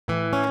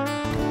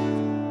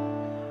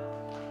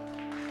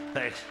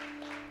Thanks.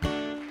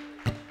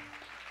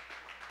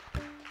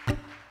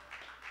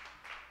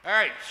 All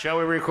right, shall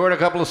we record a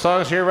couple of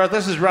songs here, Russ?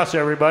 This is Russ,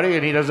 everybody,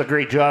 and he does a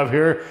great job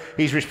here.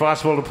 He's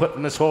responsible to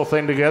putting this whole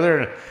thing together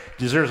and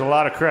deserves a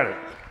lot of credit.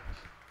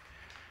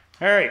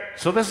 All right,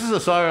 so this is a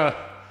song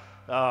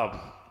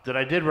that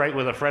I did write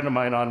with a friend of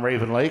mine on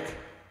Raven Lake.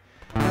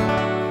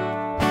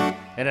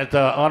 And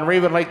on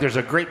Raven Lake, there's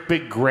a great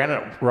big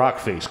granite rock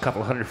face, a couple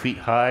 100 feet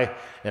high,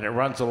 and it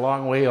runs a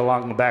long way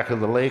along the back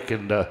of the lake,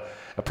 and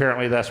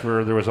apparently that's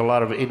where there was a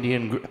lot of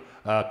Indian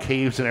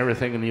caves and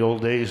everything in the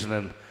old days, and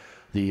then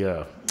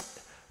the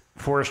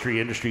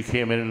forestry industry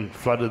came in and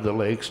flooded the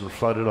lakes and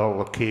flooded all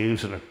the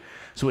caves, and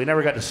so we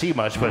never got to see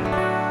much, but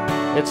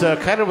it's a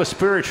kind of a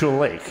spiritual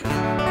lake.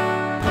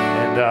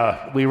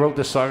 And we wrote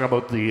this song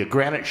about the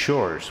Granite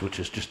shores, which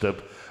is just a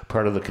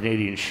part of the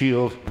Canadian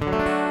Shield.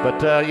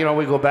 But, you know,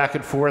 we go back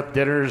and forth,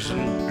 dinners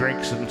and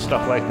drinks and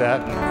stuff like that.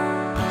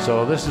 And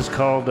so this is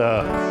called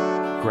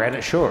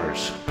Granite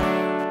Shores.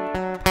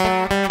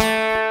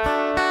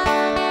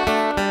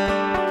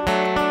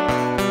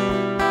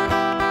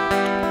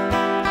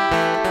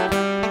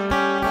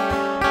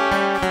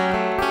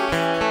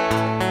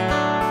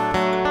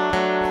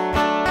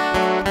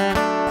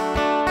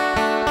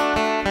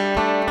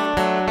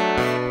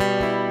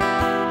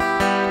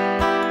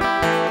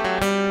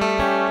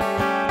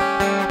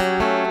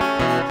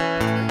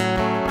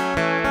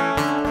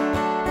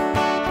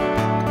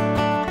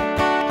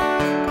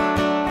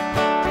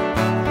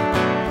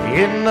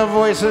 In the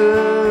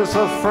voices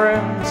of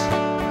friends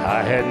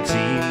I hadn't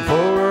seen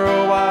for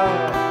a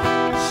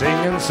while,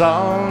 singing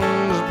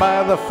songs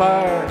by the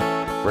fire,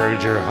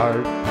 breaks your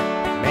heart,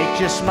 makes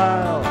you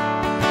smile.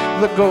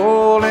 The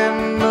gold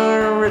and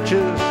the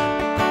riches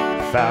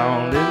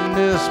found in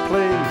this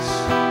place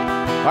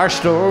are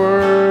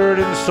stored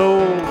in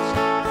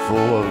souls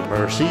full of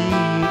mercy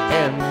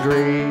and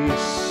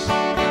grace.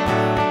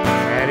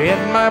 And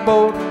in my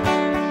boat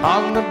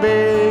on the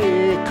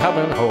bay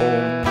coming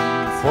home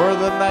for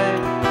the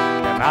night,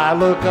 and I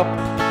look up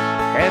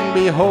and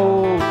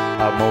behold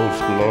a most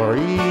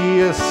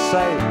glorious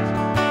sight.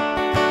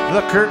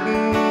 The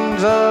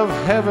curtains of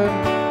heaven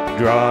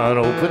drawn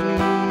open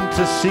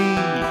to see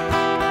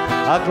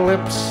a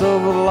glimpse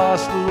of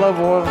lost loved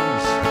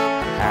ones,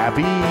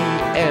 happy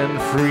and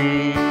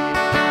free.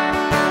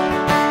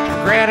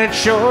 Granite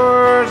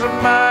shores of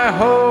my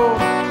home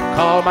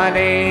call my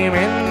name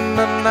in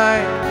the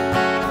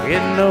night,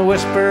 in the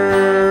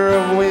whisper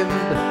of wind,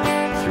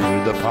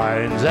 through the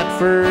pines at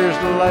first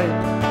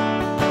light.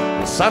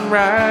 The sun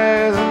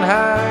rising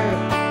high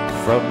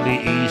from the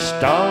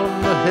east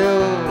on the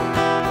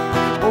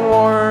hill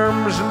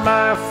warms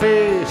my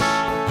face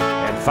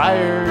and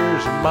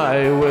fires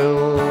my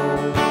will.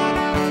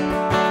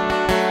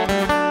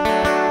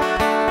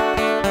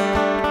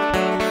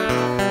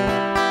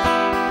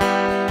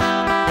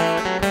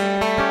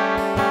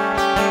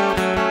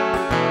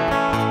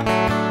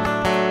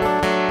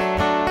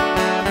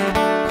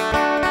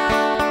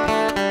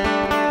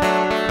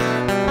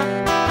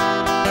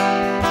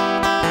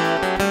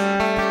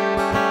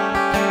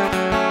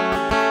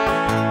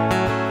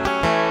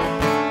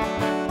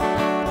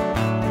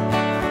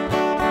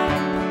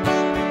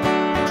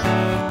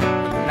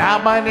 Now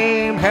my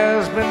name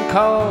has been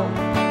called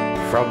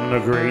from the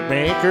great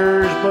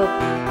Maker's book.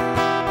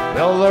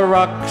 Will the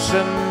rocks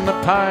and the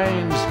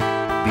pines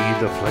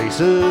be the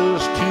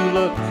places to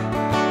look?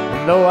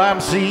 And though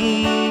I'm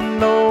seen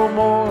no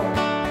more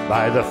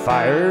by the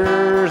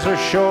fires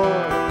ashore,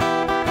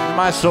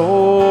 my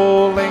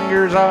soul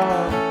lingers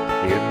on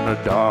in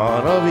the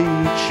dawn of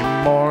each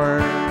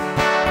morn.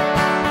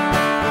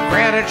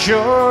 Granite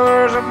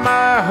shores of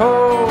my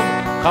home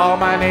call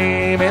my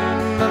name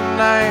in the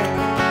night,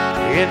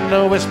 in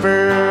the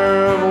whisper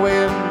of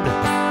wind,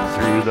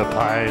 through the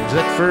pines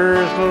at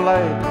first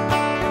light.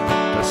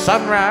 The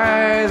sun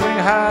rising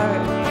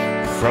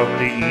high from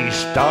the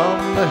east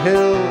on the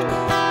hill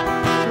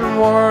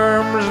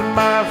warms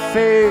my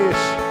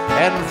face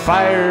and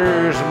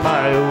fires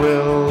my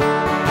will.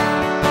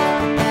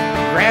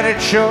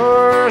 Granite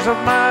shores of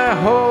my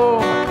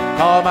home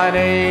call my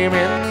name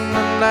in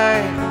the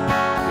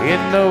night,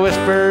 in the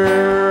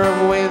whisper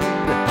of wind,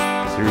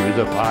 through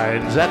the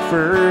pines at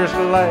first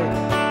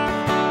light.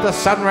 The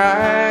sun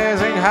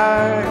rising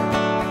high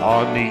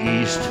on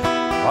the east,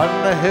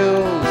 on the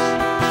hills,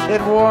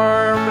 it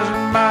warms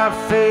my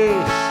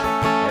face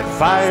and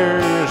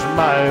fires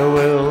my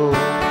will.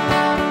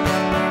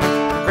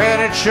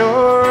 Granite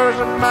shores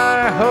of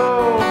my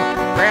home,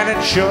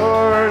 granite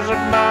shores of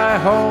my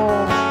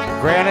home,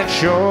 granite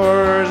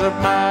shores of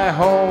my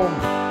home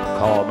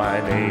call my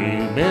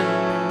name in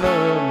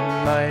the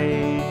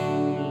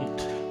night.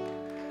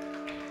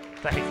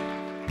 Thank you.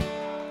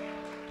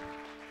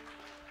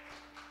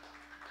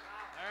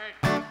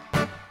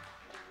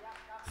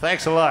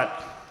 Thanks a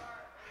lot.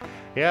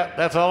 Yeah,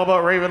 that's all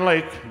about Raven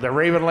Lake, the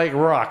Raven Lake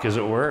Rock, as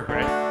it were,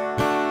 right?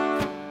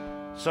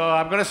 So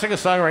I'm going to sing a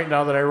song right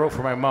now that I wrote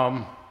for my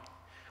mom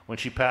when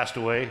she passed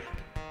away.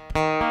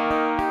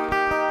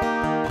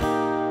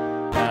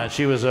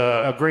 she was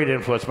a great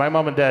influence. My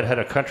mom and dad had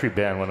a country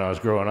band when I was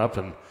growing up,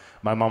 and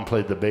my mom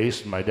played the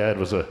bass, and my dad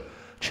was a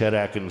Chet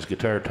Atkins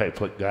guitar type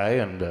guy,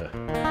 and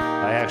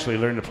I actually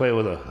learned to play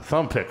with a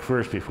thumb pick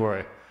first before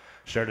I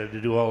started to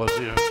do all this,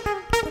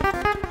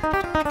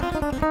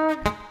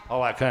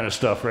 all that kind of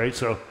stuff, right?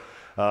 So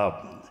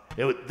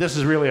this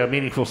is really a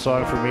meaningful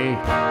song for me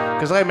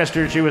because I missed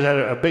her. She was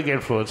a big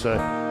influence.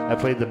 I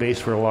played the bass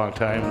for a long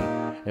time,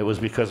 and it was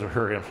because of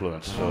her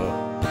influence.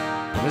 So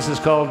this is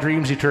called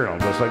Dreams Eternal,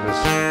 just like this.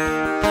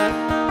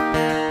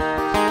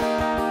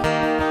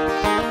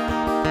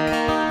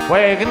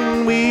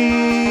 Wagon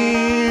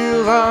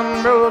wheels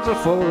on roads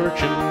of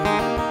fortune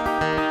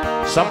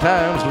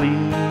sometimes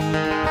lead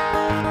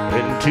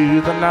into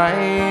the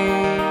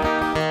night.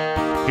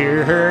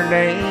 Hear her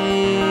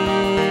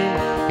name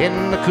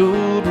in the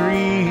cool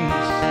breeze,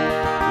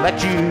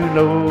 let you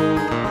know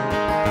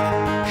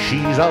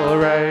she's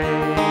alright.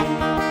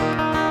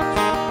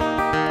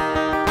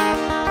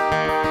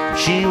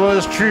 She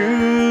was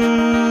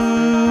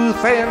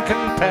truth and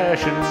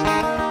compassion,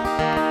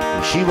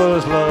 she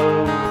was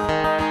love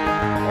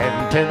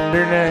and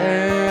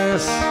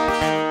tenderness,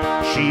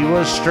 she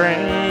was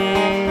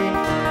strength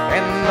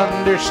and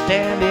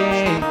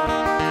understanding,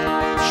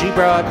 she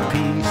brought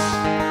peace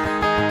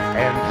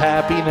and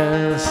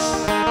happiness.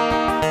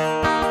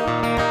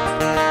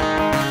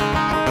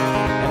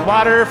 And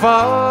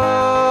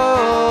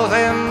waterfalls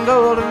and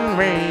golden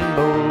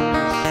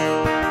rainbows,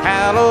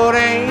 hallowed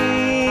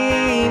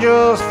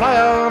angels fly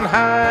on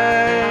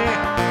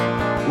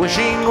high,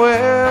 wishing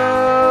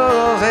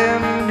wells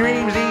and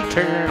dreams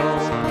eternal.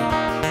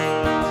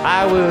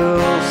 I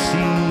will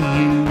see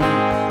you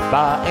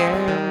by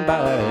and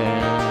by.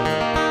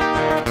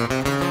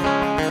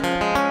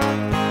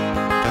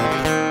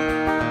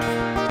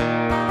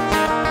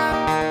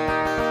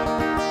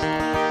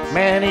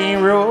 Many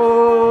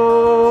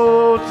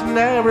roads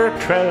never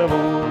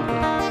traveled,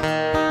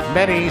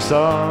 many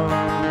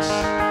songs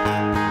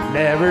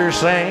never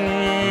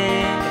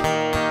sang,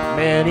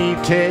 many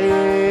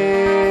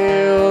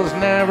tales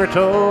never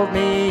told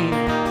me,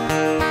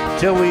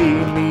 till we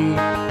meet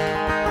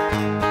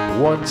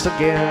once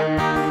again.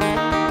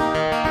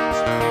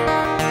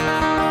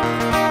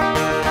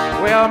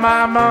 Well,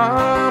 my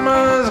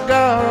mama's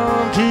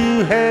gone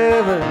to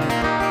heaven,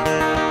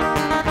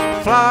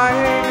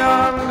 flying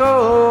on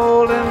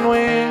golden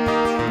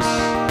wings.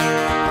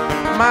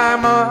 My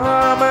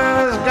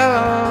mama's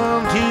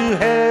gone to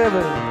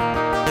heaven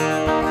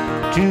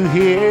to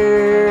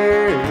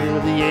hear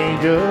the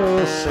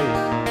angels sing,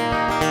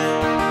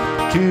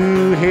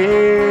 to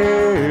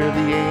hear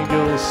the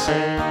angels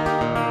sing.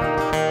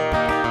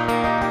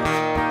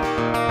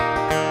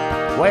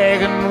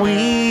 Wagon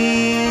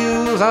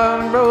wheels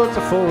on roads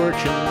of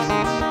fortune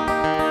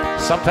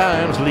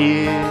sometimes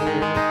lead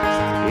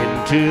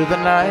into the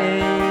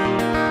night.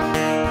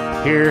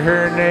 Hear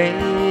her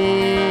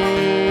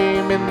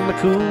name in the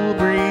cool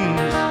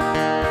breeze,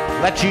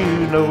 let you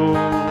know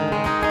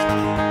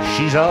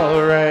she's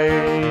alright.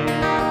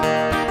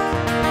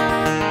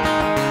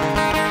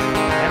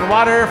 And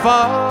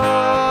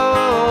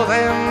waterfalls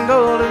and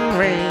golden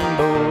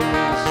rainbows,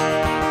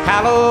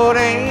 hallowed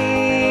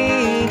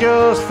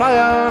angels fly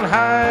on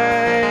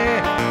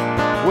high,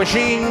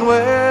 wishing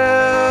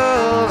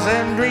wells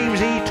and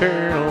dreams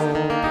eternal.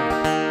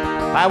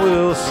 I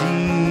will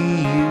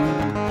see you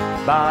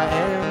by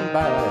and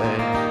by.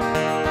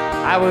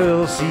 I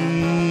will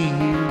see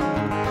you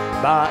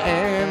by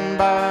and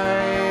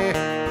by.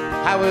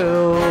 I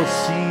will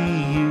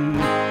see you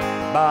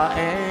by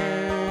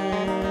and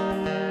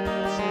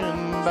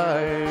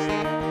by.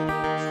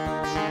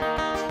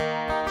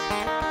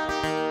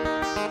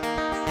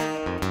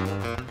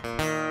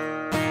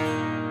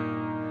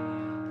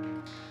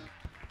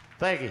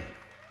 Thank you.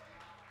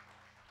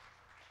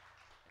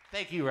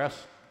 Thank you,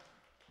 Russ.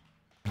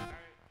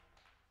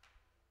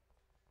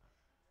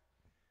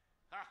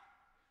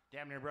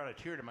 Damn near brought a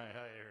tear to my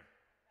eye here.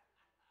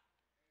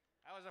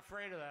 I was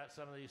afraid of that.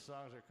 Some of these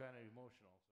songs are kind of emotional.